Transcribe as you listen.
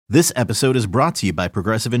This episode is brought to you by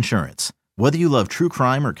Progressive Insurance. Whether you love true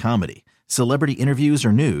crime or comedy, celebrity interviews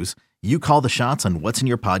or news, you call the shots on what's in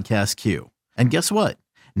your podcast queue. And guess what?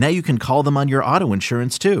 Now you can call them on your auto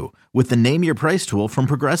insurance too with the Name Your Price tool from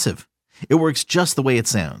Progressive. It works just the way it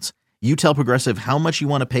sounds. You tell Progressive how much you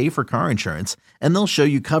want to pay for car insurance, and they'll show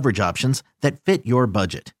you coverage options that fit your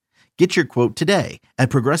budget. Get your quote today at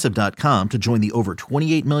Progressive.com to join the over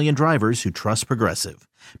 28 million drivers who trust Progressive.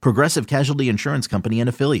 Progressive Casualty Insurance Company and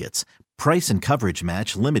Affiliates. Price and coverage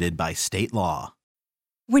match limited by state law.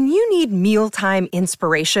 When you need mealtime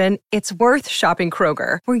inspiration, it's worth shopping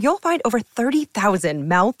Kroger, where you'll find over 30,000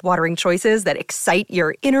 mouth-watering choices that excite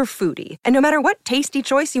your inner foodie. And no matter what tasty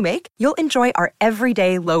choice you make, you'll enjoy our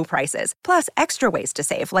everyday low prices, plus extra ways to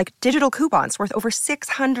save, like digital coupons worth over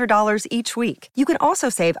 $600 each week. You can also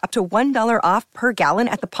save up to $1 off per gallon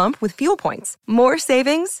at the pump with fuel points. More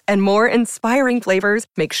savings and more inspiring flavors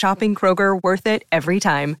make shopping Kroger worth it every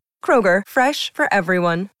time. Kroger, fresh for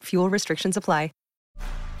everyone. Fuel restrictions apply.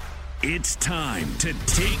 It's time to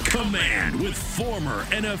take command with former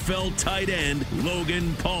NFL tight end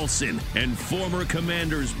Logan Paulsen and former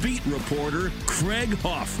Commanders beat reporter Craig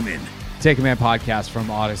Hoffman. Take Command podcast from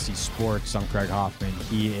Odyssey Sports. I'm Craig Hoffman.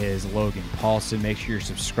 He is Logan Paulsen. Make sure you're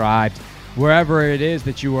subscribed wherever it is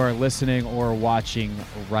that you are listening or watching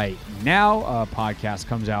right now. A podcast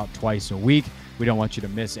comes out twice a week. We don't want you to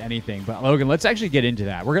miss anything. But Logan, let's actually get into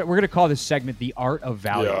that. We're going to call this segment The Art of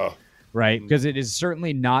Value. Yeah. Right? Because it is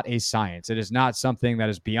certainly not a science. It is not something that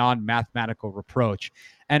is beyond mathematical reproach.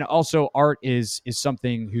 And also art is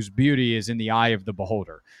something whose beauty is in the eye of the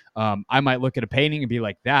beholder. I might look at a painting and be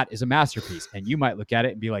like, that is a masterpiece. And you might look at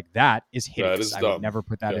it and be like, that is hideous. I would never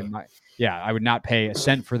put that in my, I would not pay a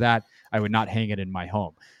cent for that. I would not hang it in my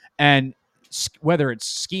home. And whether it's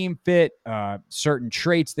scheme fit, certain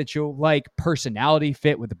traits that you'll like, personality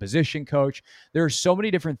fit with the position coach, there are so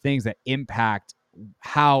many different things that impact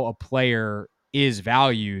how a player is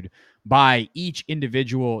valued by each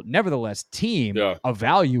individual, nevertheless, team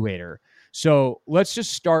evaluator. So let's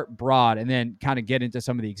just start broad and then kind of get into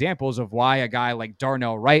some of the examples of why a guy like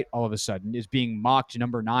Darnell Wright all of a sudden is being mocked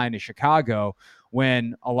number 9 in Chicago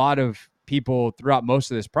when a lot of people throughout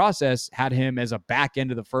most of this process had him as a back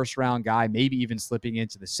end of the first round guy, maybe even slipping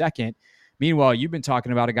into the second. Meanwhile, you've been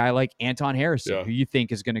talking about a guy like Anton Harrison, who you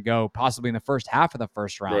think is going to go possibly in the first half of the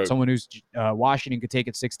first round, someone who's Washington could take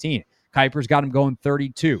at 16. Kuiper's got him going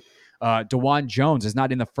 32. DeJuan Jones is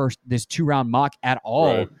not in this 2-round mock at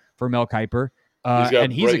all for Mel Kiper. He's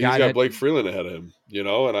got Blake Freeland ahead of him, and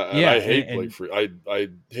I hate Blake Freeland. I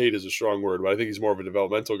hate is a strong word, but I think he's more of a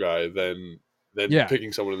developmental guy than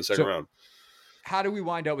picking someone in the second round. How do we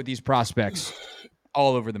wind up with these prospects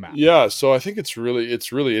all over the map? Yeah, so I think it's really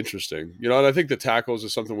interesting. And I think the tackles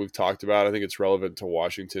is something we've talked about. I think it's relevant to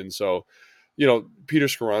Washington. So, Peter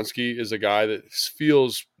Skoronski is a guy that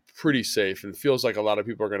feels pretty safe and feels like a lot of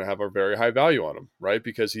people are going to have a very high value on him, right?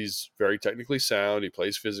 Because he's very technically sound. He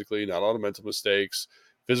plays physically, not a lot of mental mistakes.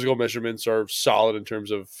 Physical measurements are solid in terms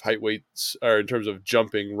of height, weights, or in terms of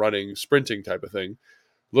jumping, running, sprinting type of thing.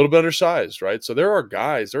 A little bit undersized, right? So there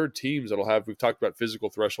are teams that'll have, we've talked about physical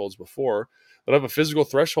thresholds before, but have a physical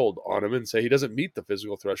threshold on him and say he doesn't meet the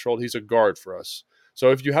physical threshold. He's a guard for us. So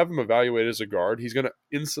if you have him evaluated as a guard, he's going to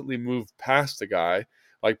instantly move past a guy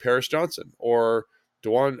like Paris Johnson or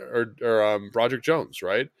Broderick Jones,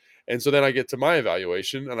 right? And so then I get to my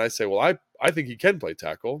evaluation and I say, well, I think he can play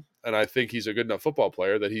tackle, and I think he's a good enough football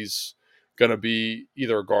player that he's going to be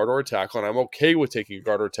either a guard or a tackle, and I'm okay with taking a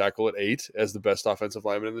guard or a tackle at 8 as the best offensive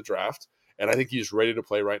lineman in the draft, and I think he's ready to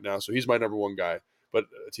play right now, so he's my number 1 guy. But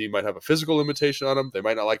a team might have a physical limitation on him. They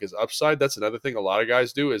might not like his upside. That's another thing a lot of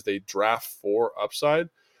guys do is they draft for upside.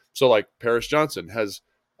 So like Paris Johnson has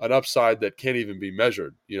an upside that can't even be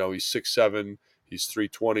measured. He's 6'7", he's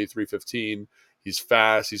 320, 315. He's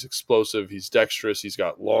fast, he's explosive, he's dexterous, he's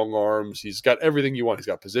got long arms, he's got everything you want. He's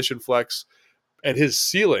got position flex. And his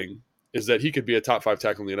ceiling is that he could be a top 5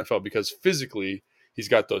 tackle in the NFL because physically he's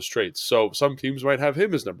got those traits. So some teams might have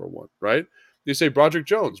him as number 1, right? You say Broderick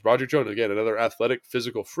Jones, again, another athletic,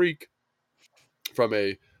 physical freak from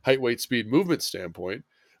a height, weight, speed, movement standpoint.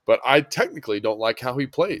 But I technically don't like how he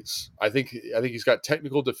plays. I think he's got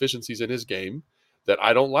technical deficiencies in his game that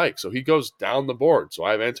I don't like. So he goes down the board. So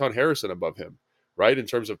I have Anton Harrison above him, right, in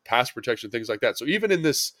terms of pass protection, things like that. So even in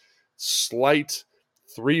this slight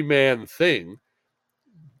 3-man thing,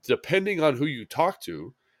 depending on who you talk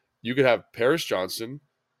to, you could have Paris Johnson,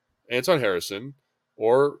 Anton Harrison,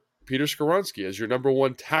 or Peter Skoronski as your number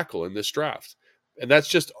 1 tackle in this draft. And that's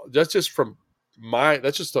just from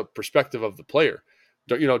that's just the perspective of the player.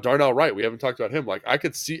 Darnell Wright, we haven't talked about him. Like, I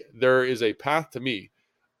could see there is a path to me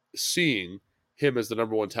seeing him as the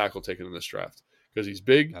number 1 tackle taken in this draft because he's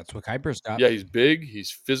big. That's what Kuiper's got. Yeah, he's big.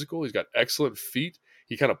 He's physical. He's got excellent feet.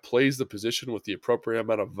 He kind of plays the position with the appropriate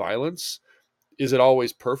amount of violence. Is it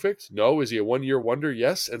always perfect? No. Is he a one-year wonder?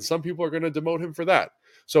 Yes. And some people are going to demote him for that.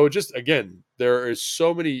 So it just, again, there is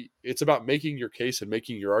so many, it's about making your case and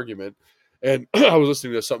making your argument. And I was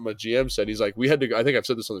listening to something a GM said. He's like, we had to, I think I've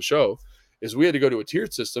said this on the show, is we had to go to a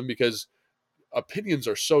tiered system because opinions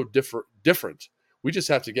are so different. We just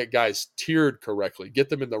have to get guys tiered correctly, get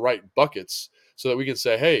them in the right buckets so that we can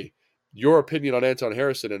say, hey, your opinion on Anton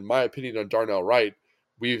Harrison and my opinion on Darnell Wright,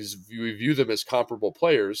 we view them as comparable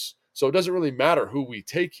players. So it doesn't really matter who we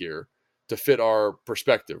take here to fit our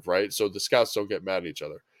perspective, right? So the scouts don't get mad at each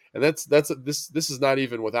other. And this is not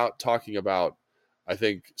even without talking about, I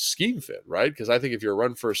think, scheme fit, right? Because I think if you're a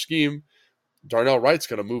run first scheme, Darnell Wright's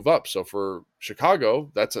going to move up. So for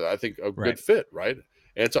Chicago, that's I think a good fit, right?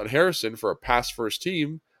 Anton Harrison for a pass first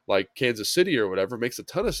team like Kansas City or whatever makes a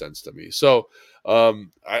ton of sense to me. So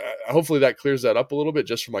hopefully that clears that up a little bit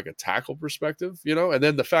just from like a tackle perspective, you know? And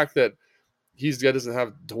then the fact that he doesn't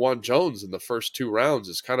have DeJuan Jones in the first 2 rounds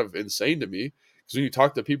is kind of insane to me because when you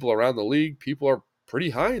talk to people around the league, people are pretty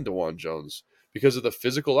high in DeJuan Jones because of the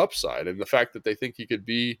physical upside and the fact that they think he could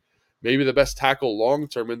be maybe the best tackle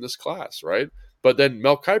long-term in this class, right? But then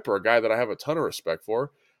Mel Kiper, a guy that I have a ton of respect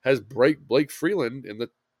for, has Blake Freeland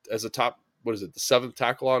as a top, what is it, the 7th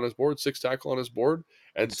tackle on his board, 6th tackle on his board.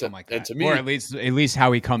 And to me, or at least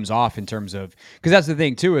how he comes off in terms of, because that's the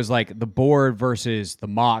thing too, is like the board versus the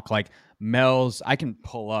mock, like Mel's, I can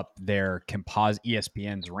pull up their composite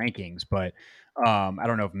ESPN's rankings, but I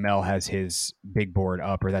don't know if Mel has his big board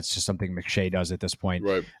up or that's just something McShay does at this point.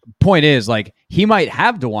 Right. Point is, like, he might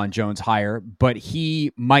have DeJuan Jones higher, but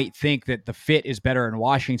he might think that the fit is better in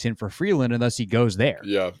Washington for Freeland unless he goes there.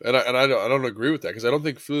 Yeah, and I don't agree with that because I don't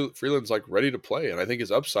think Freeland's like ready to play, and I think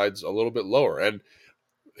his upside's a little bit lower. And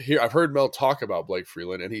here I've heard Mel talk about Blake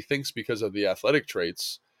Freeland, and he thinks because of the athletic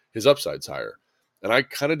traits, his upside's higher. And I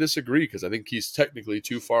kind of disagree because I think he's technically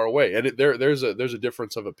too far away. And there's a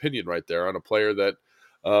difference of opinion right there on a player that,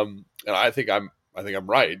 and I think I'm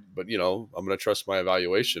right. But you know, I'm going to trust my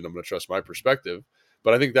evaluation. I'm going to trust my perspective.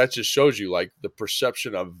 But I think that just shows you like the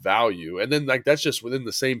perception of value, and then like that's just within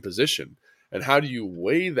the same position. And how do you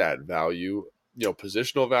weigh that value? You know,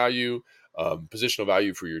 positional value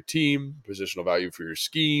for your team, positional value for your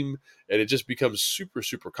scheme, and it just becomes super,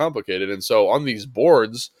 super complicated. And so on these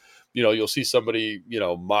boards, you know, you'll see somebody, you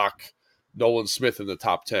know, mock Nolan Smith in the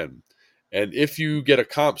top 10. And if you get a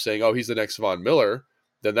comp saying, oh, he's the next Von Miller,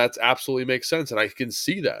 then that's absolutely makes sense. And I can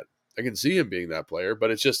see that. I can see him being that player, but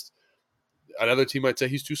it's just another team might say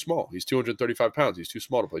he's too small. He's 235 pounds. He's too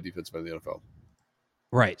small to play defensive end in the NFL.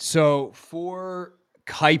 Right. So for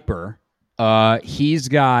Kiper, he's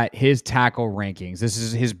got his tackle rankings. This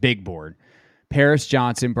is his big board. Paris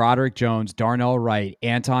Johnson, Broderick Jones, Darnell Wright,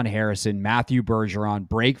 Anton Harrison, Matthew Bergeron,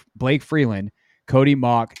 Blake Freeland, Cody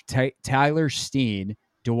Mauch, Tyler Steen,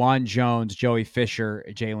 DeJuan Jones, Joey Fisher,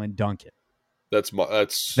 Jalen Duncan.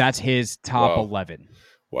 That's his top 11.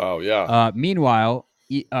 Wow, yeah. Meanwhile,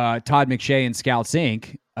 Todd McShay and Scouts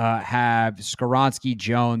Inc. Have Skoronski,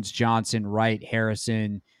 Jones, Johnson, Wright,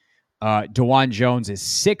 Harrison. DeJuan Jones is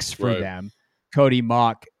 6 for them. Cody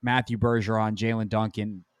Mauch, Matthew Bergeron, Jalen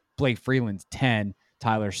Duncan, Blake Freeland's 10,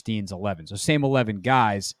 Tyler Steen's 11. So same 11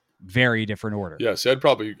 guys, very different order. Yeah, see, I'd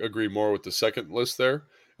probably agree more with the second list there,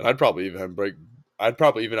 and I'd probably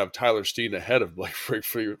even have Tyler Steen ahead of Blake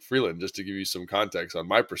Freeland, just to give you some context on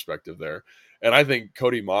my perspective there. And I think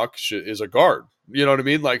Cody Mauch is a guard. You know what I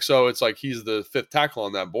mean? Like, so it's like he's the 5th tackle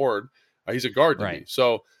on that board. He's a guard to me.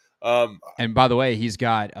 So, and by the way, he's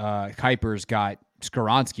got Kiper's got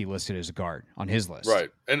Skoronski listed as a guard on his list. Right,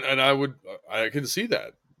 and I can see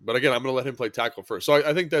that. But again, I'm going to let him play tackle first. So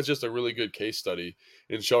I think that's just a really good case study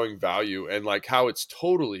in showing value and like how it's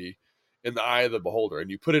totally in the eye of the beholder. And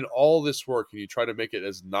you put in all this work and you try to make it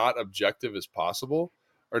as not objective as possible,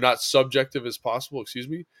 or not subjective as possible,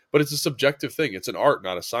 but it's a subjective thing. It's an art,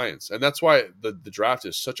 not a science. And that's why the draft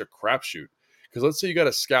is such a crapshoot. Because let's say you got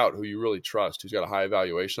a scout who you really trust, who's got a high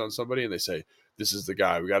evaluation on somebody, and they say, this is the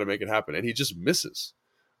guy, we got to make it happen. And he just misses.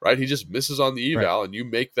 Right, he just misses on the eval, and you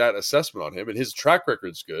make that assessment on him, and his track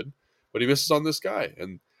record's good, but he misses on this guy,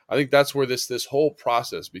 and I think that's where this whole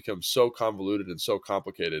process becomes so convoluted and so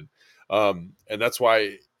complicated, and that's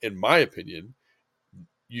why, in my opinion,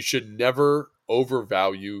 you should never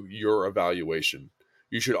overvalue your evaluation.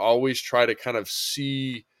 You should always try to kind of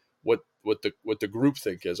see what the group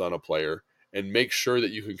think is on a player, and make sure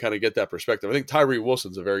that you can kind of get that perspective. I think Tyree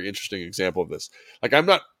Wilson's a very interesting example of this. Like, I'm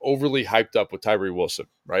not overly hyped up with Tyree Wilson,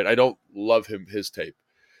 right? I don't love his tape,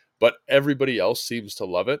 but everybody else seems to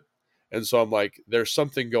love it. And so I'm like, there's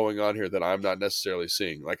something going on here that I'm not necessarily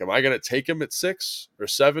seeing. Like, am I going to take him at 6 or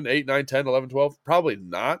 7, 8, 9, 10, 11, 12? Probably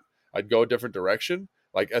not. I'd go a different direction.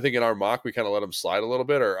 Like, I think in our mock, we kind of let him slide a little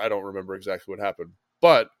bit, or I don't remember exactly what happened.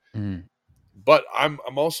 But I'm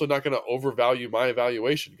also not going to overvalue my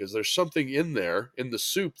evaluation, because there's something in there in the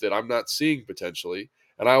soup that I'm not seeing potentially.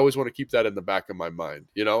 And I always want to keep that in the back of my mind,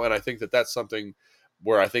 you know? And I think that that's something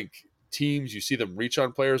where I think teams, you see them reach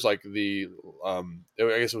on players like I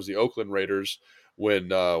guess it was the Oakland Raiders when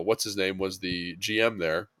what's his name was the GM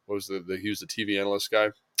there. What was he was the TV analyst guy?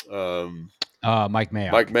 Mike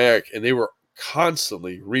Mayock. Mike Mayock, and they were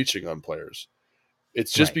constantly reaching on players.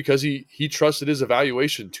 It's just because he trusted his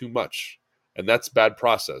evaluation too much, and that's bad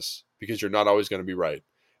process, because you're not always going to be right.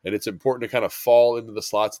 And it's important to kind of fall into the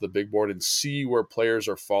slots of the big board and see where players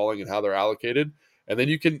are falling and how they're allocated. And then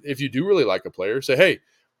you can, if you do really like a player, say, hey,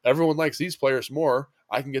 everyone likes these players more.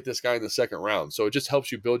 I can get this guy in the second round. So it just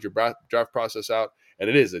helps you build your draft process out. And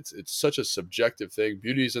it's such a subjective thing.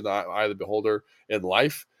 Beauty is in the eye of the beholder in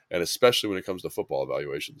life, and especially when it comes to football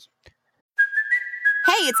evaluations.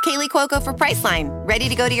 Hey, it's Kaylee Cuoco for Priceline. Ready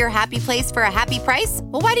to go to your happy place for a happy price?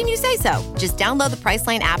 Well, why didn't you say so? Just download the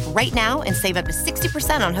Priceline app right now and save up to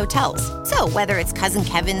 60% on hotels. So whether it's Cousin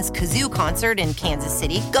Kevin's Kazoo Concert in Kansas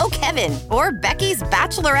City, go Kevin, or Becky's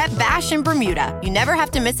Bachelorette Bash in Bermuda, you never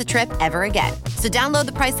have to miss a trip ever again. So download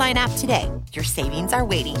the Priceline app today. Your savings are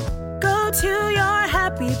waiting. Go to your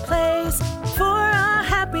happy place for a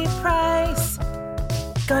happy price.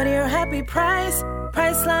 Go to your happy price,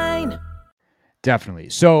 Priceline. Definitely.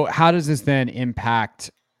 So how does this then impact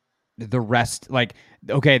the rest? Like,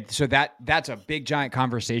 okay, so that's a big giant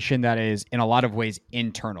conversation that is in a lot of ways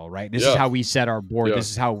internal, right? This is how we set our board. This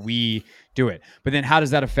is how we do it. But then how does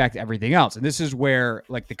that affect everything else? And this is where,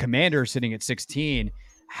 like, the Commanders sitting at 16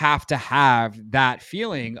 have to have that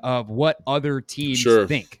feeling of what other teams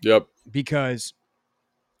think. Yep. Because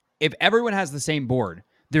if everyone has the same board,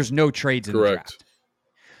 there's no trades in the draft.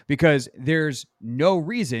 Because there's no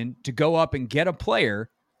reason to go up and get a player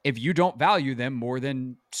if you don't value them more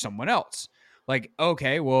than someone else. Like,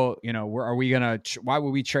 okay, well, you know, why would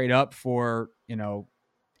we trade up for, you know,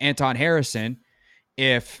 Anton Harrison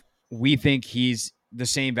if we think he's the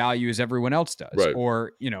same value as everyone else does? Right.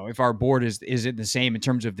 Or, you know, if our board is it the same in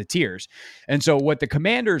terms of the tiers? And so what the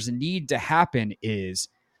Commanders need to happen is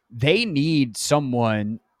they need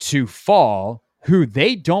someone to fall who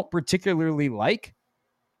they don't particularly like,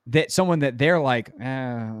 that someone that they're like,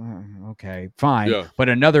 okay, fine. But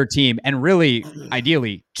another team, and really,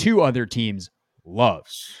 ideally, 2 other teams love.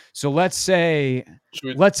 So let's say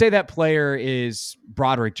that player is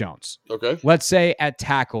Broderick Jones. Okay. Let's say at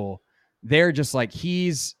tackle, they're just like,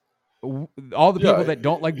 he's all the people that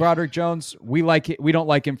don't like Broderick Jones, we like it. We don't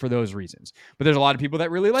like him for those reasons. But there's a lot of people that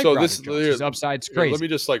really like Broderick Jones. His upside's crazy. Let me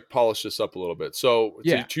just like polish this up a little bit. So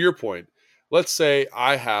to your point, let's say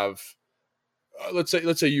I have. Let's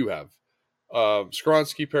say you have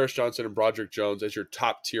Skoronski, Paris Johnson, and Broderick Jones as your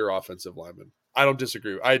top tier offensive linemen. I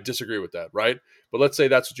disagree with that, right? But let's say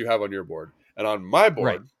that's what you have on your board. And on my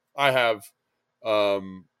board, I have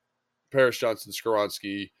Paris Johnson,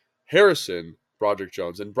 Skoronski, Harrison, Broderick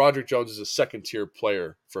Jones. And Broderick Jones is a second tier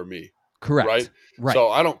player for me. Correct. Right. So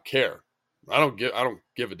I don't care. I don't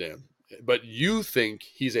give a damn. But you think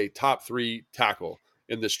he's a top 3 tackle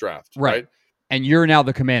in this draft, right? And you're now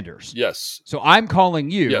the Commanders. Yes. So I'm calling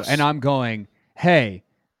you and I'm going, hey,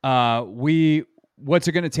 what's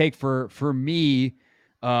it going to take for me,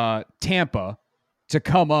 Tampa, to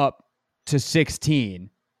come up to 16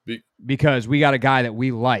 because we got a guy that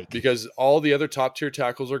we like. Because all the other top tier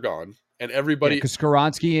tackles are gone, and everybody. Because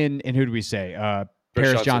Skoronski and who do we say?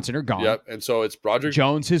 Paris Johnson are gone. Yep. And so it's Broderick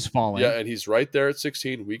Jones has fallen. Yeah, and he's right there at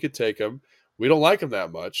 16. We could take him. We don't like him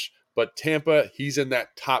that much. But Tampa, he's in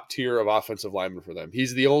that top tier of offensive lineman for them.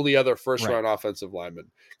 He's the only other first-round offensive lineman.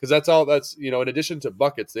 Because that's, in addition to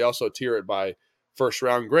buckets, they also tier it by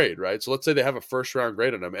first-round grade, right? So let's say they have a first-round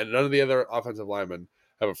grade on them, and none of the other offensive linemen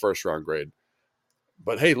have a first-round grade.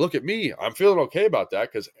 But, hey, look at me. I'm feeling okay about that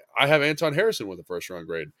because I have Anton Harrison with a first-round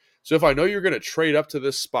grade. So if I know you're going to trade up to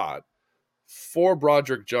this spot for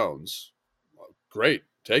Broderick Jones, great,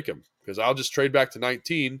 take him. Because I'll just trade back to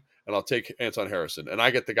 19, and I'll take Anton Harrison. And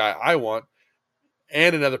I get the guy I want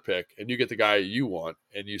and another pick, and you get the guy you want,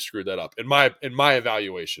 and you screwed that up in my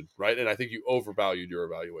evaluation, right? And I think you overvalued your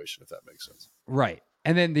evaluation, if that makes sense. Right.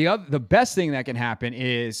 And then the best thing that can happen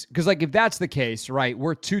is, because like if that's the case, right,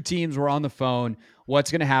 we're 2 teams, we're on the phone.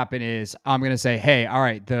 What's going to happen is I'm going to say, hey, all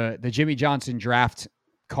right, the Jimmy Johnson draft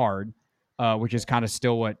card, which is kind of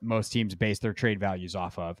still what most teams base their trade values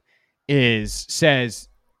off of, says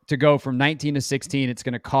to go from 19 to 16, it's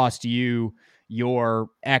going to cost you, your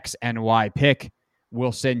X and Y pick.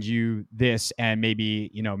 We'll send you this, and maybe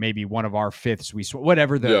one of our fifths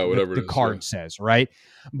whatever the card says, right?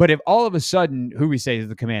 But if all of a sudden who we say is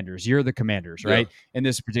the Commanders, you're the Commanders, right? In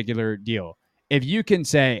this particular deal, if you can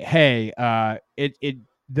say, hey,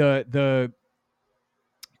 the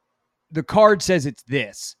card says it's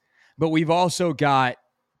this, but we've also got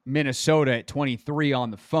Minnesota at 23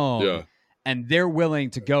 on the phone, and they're willing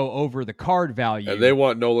to go over the card value, and they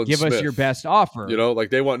want Nolan Smith. Give us your best offer. Like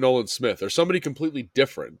they want Nolan Smith or somebody completely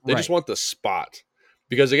different. They just want the spot,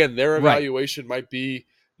 because again, their evaluation might be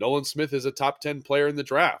Nolan Smith is a top 10 player in the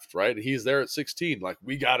draft, right? He's there at 16. Like,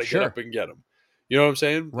 we got to get up and get him. You know what I'm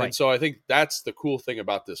saying? Right. And so I think that's the cool thing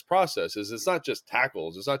about this process is it's not just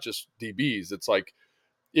tackles. It's not just DBs. It's like,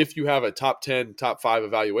 if you have a top 10, top 5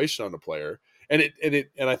 evaluation on a player, and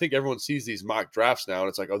I think everyone sees these mock drafts now, and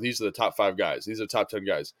it's like, oh, these are the top 5 guys. These are the top 10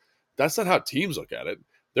 guys. That's not how teams look at it.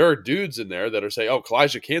 There are dudes in there that are saying, oh,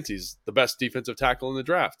 Kalijah Kancey's the best defensive tackle in the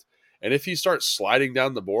draft. And if he starts sliding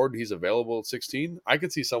down the board and he's available at 16, I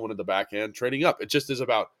could see someone in the back end trading up. It just is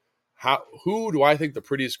about who do I think the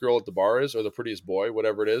prettiest girl at the bar is, or the prettiest boy,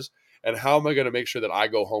 whatever it is, and how am I going to make sure that I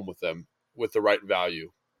go home with them with the right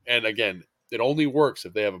value? And again, it only works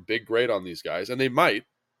if they have a big grade on these guys, and they might.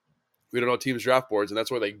 We don't know teams' draft boards, and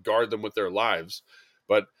that's where they guard them with their lives.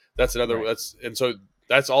 But that's another. So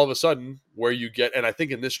that's all of a sudden where you get. And I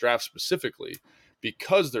think in this draft specifically,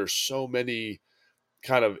 because there's so many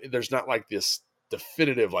there's not like this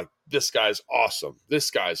definitive, like, this guy's awesome,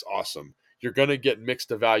 this guy's awesome. You're going to get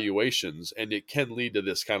mixed evaluations, and it can lead to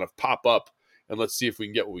this kind of pop up, and let's see if we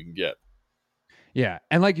can get what we can get. Yeah,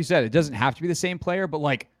 and like you said, it doesn't have to be the same player, but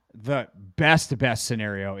like the best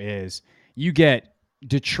scenario is you get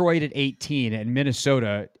Detroit at 18 and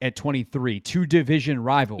Minnesota at 23, 2 division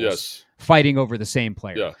rivals fighting over the same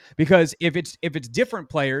player. Yeah. Because if it's different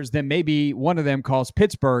players, then maybe one of them calls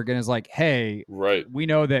Pittsburgh and is like, hey, we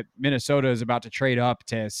know that Minnesota is about to trade up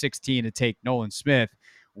to 16 to take Nolan Smith.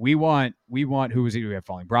 We want who is it we have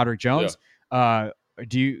falling? Broderick Jones. Yeah.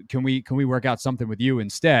 Can we work out something with you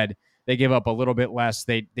instead? They give up a little bit less.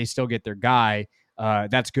 They still get their guy.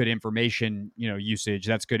 That's good information, usage.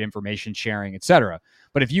 That's good information sharing, etc.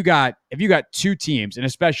 But if you got 2 teams, and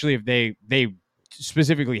especially if they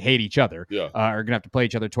specifically hate each other, are gonna have to play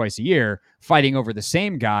each other twice a year, fighting over the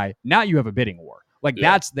same guy, now you have a bidding war. Like,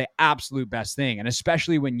 that's the absolute best thing, and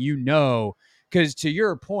especially when because to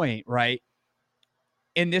your point, right,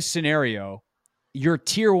 in this scenario, your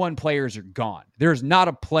tier 1 players are gone. There's not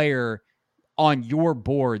a player on your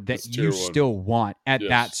board that you still want at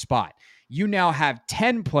that spot. You now have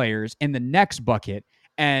 10 players in the next bucket,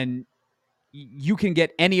 and you can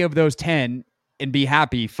get any of those 10 and be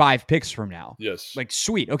happy 5 picks from now. Yes. Like,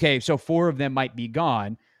 sweet. Okay, so 4 of them might be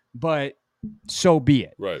gone, but so be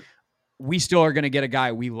it. Right. We still are going to get a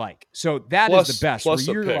guy we like. So that is the best. Plus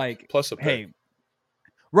where a you're pick. like, Plus a pick. Hey,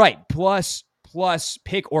 right. Plus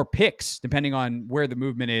pick or picks, depending on where the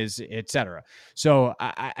movement is, etc. So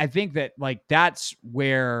I think that, like, that's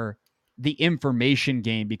where the information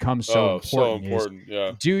game becomes so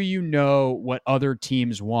important. Do you know what other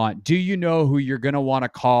teams want? Do you know who you're going to want to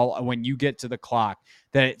call when you get to the clock?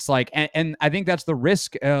 That it's like, and I think that's the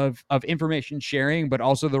risk of information sharing, but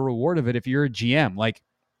also the reward of it. If you're a GM, like,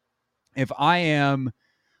 if I am,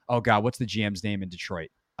 oh God, what's the GM's name in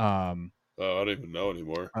Detroit? I don't even know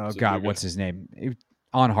anymore. Oh God, what's his name?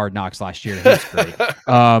 On Hard Knocks last year, he's great.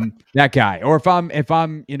 That guy. Or if I'm,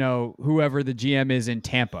 whoever the GM is in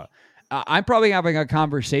Tampa, I'm probably having a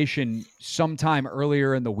conversation sometime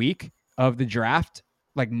earlier in the week of the draft,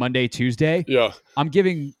 like Monday, Tuesday. Yeah. I'm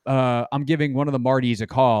giving one of the Martys a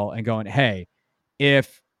call and going, hey,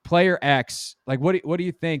 if player X, like, what do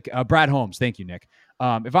you think? Brad Holmes. Thank you, Nick.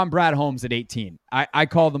 If I'm Brad Holmes at 18, I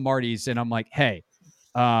call the Martys and I'm like, hey,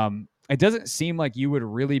 it doesn't seem like you would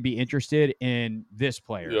really be interested in this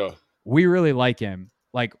player. Yeah. We really like him.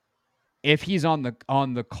 Like, if he's on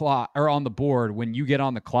the clock or on the board when you get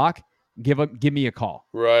on the clock, give me a call.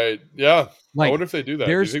 Right. Yeah. Like, I wonder if they do that.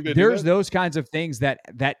 There's those kinds of things that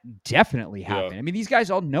definitely happen. Yeah. I mean, these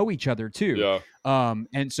guys all know each other too. Yeah.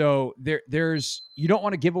 And so there's you don't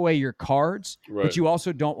want to give away your cards, right, but you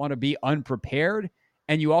also don't want to be unprepared.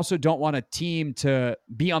 And you also don't want a team to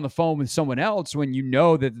be on the phone with someone else when you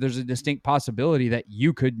know that there's a distinct possibility that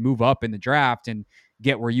you could move up in the draft and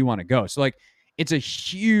get where you want to go. So, like, it's a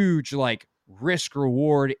huge, like, risk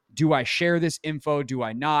reward. Do I share this info? Do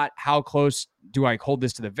I not? How close do I hold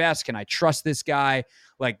this to the vest? Can I trust this guy?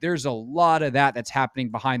 Like, there's a lot of that's happening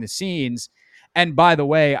behind the scenes. And by the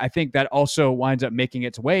way, I think that also winds up making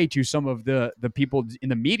its way to some of the people in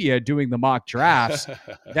the media doing the mock drafts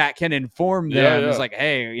that can inform them. It's like,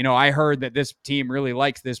 hey, I heard that this team really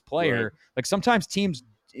likes this player. Right. Like sometimes teams,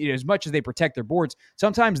 as much as they protect their boards,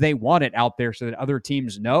 sometimes they want it out there so that other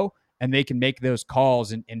teams know and they can make those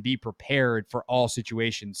calls and be prepared for all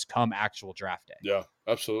situations come actual draft day. Yeah,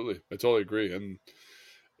 absolutely. I totally agree. And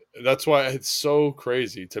that's why it's so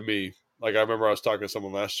crazy to me. Like, I remember I was talking to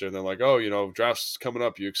someone last year and they're like, oh, draft's coming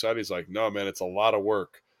up. You excited? He's like, no, man, it's a lot of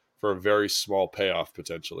work for a very small payoff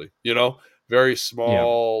potentially, very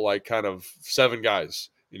small, like kind of 7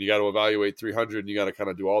 guys. And you got to evaluate 300 and you got to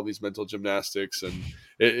kind of do all these mental gymnastics. And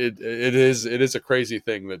it is a crazy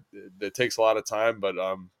thing that takes a lot of time. But,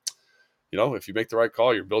 if you make the right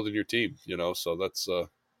call, you're building your team, so that's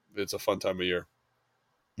it's a fun time of year.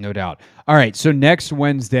 No doubt. All right. So next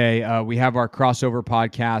Wednesday, we have our crossover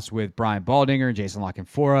podcast with Brian Baldinger and Jason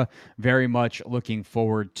Lockenfora. Very much looking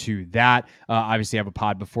forward to that. Obviously, I have a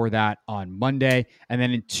pod before that on Monday. And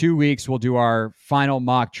then in 2 weeks, we'll do our final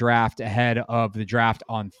mock draft ahead of the draft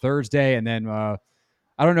on Thursday. And then I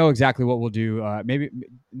don't know exactly what we'll do. Maybe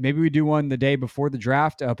we do one the day before the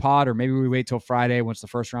draft pod, or maybe we wait till Friday once the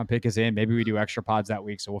first round pick is in. Maybe we do extra pods that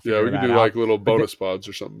week. So we'll figure we that can do out. like little bonus pods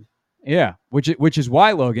or something. Yeah, which is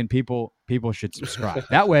why, Logan, people should subscribe.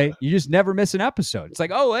 That way, you just never miss an episode. It's like,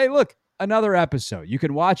 oh, hey, look, another episode. You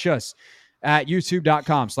can watch us at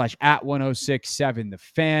youtube.com/@1067 The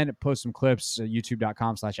Fan. Post some clips,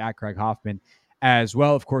 youtube.com/@Craig Hoffman as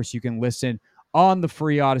well. Of course, you can listen on the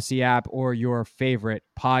free Odyssey app or your favorite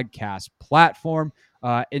podcast platform.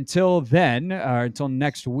 Until then, until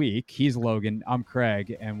next week, he's Logan, I'm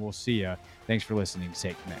Craig, and we'll see you. Thanks for listening to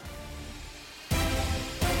Take Command.